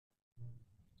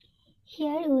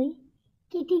Here we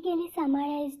critically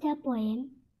summarize the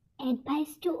poem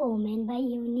Advice to Women by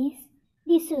Eunice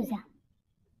de Souza.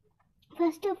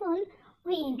 First of all,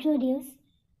 we introduce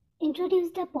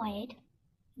the poet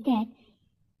that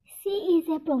she is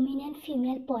a prominent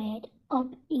female poet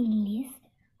of English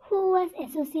who was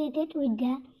associated with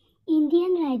the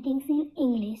Indian writings in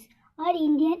English or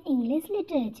Indian English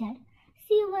literature.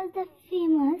 She was the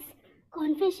famous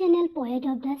confessional poet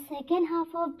of the second half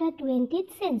of the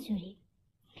 20th century.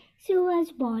 She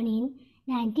was born in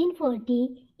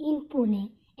 1940 in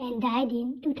Pune and died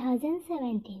in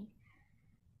 2017.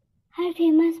 Her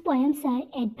famous poems are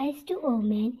Advice to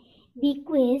Women,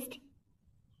 Bequest,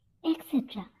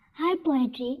 etc. Her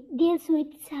poetry deals with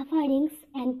sufferings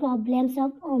and problems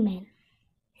of women.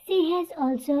 She has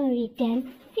also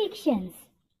written fictions.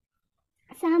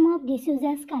 Some of de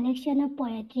Souza's collection of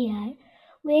poetry are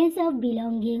Ways of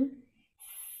Belonging,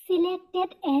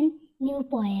 Selected and New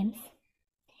Poems.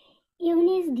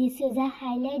 Eunice de Souza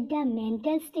highlights the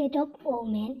mental state of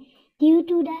women due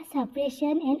to the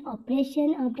suppression and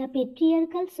oppression of the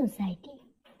patriarchal society.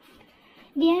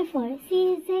 Therefore,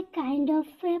 she is a kind of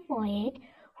a poet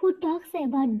who talks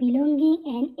about belonging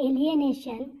and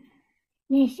alienation,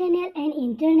 national and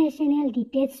international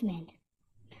detachment.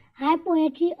 Her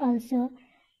poetry also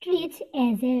treats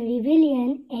as a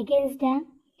rebellion against the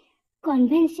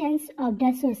conventions of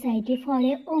the society for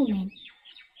a woman.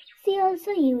 She also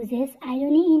uses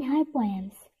irony in her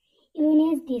poems.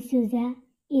 Eunice de Souza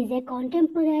is a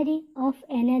contemporary of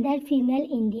another female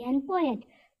Indian poet,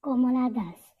 Kamala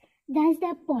Das. Thus,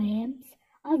 the poems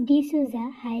of de Souza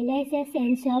highlights a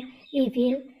sense of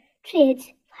evil,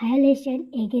 threats, violation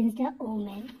against the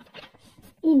woman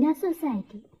in the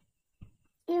society.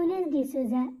 Eunice de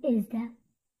Souza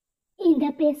in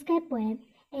the prescribed poem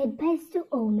Advice to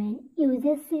Women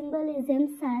uses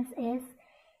symbolism such as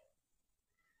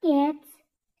cats,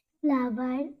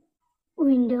 lover,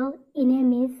 window,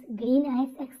 enemies, green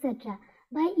eyes, etc.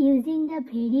 By using the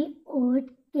very word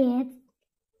cats,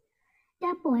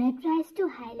 the poet tries to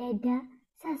highlight the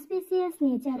suspicious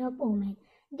nature of women.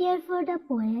 Therefore, the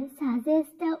poet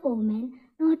suggests the woman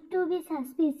not to be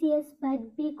suspicious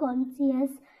but be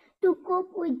conscious to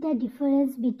cope with the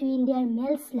difference between their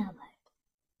male lovers.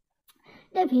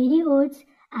 The very words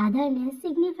otherness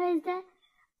signifies the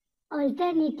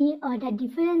alternity or the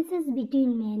differences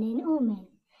between men and women.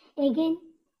 Again,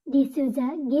 de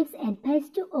Souza gives advice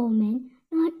to women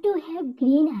not to have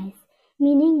green eyes,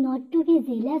 meaning not to be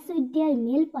jealous with their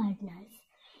male partners.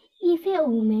 If a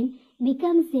woman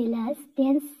becomes jealous,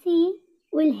 then she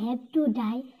will have to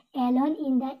die alone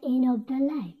in the end of the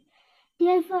life.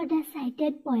 Therefore, the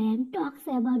cited poem talks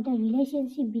about the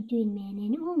relationship between men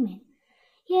and women.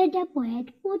 Here the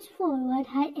poet puts forward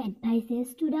her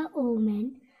advices to the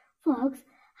women folks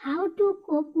how to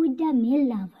cope with the male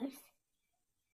lovers.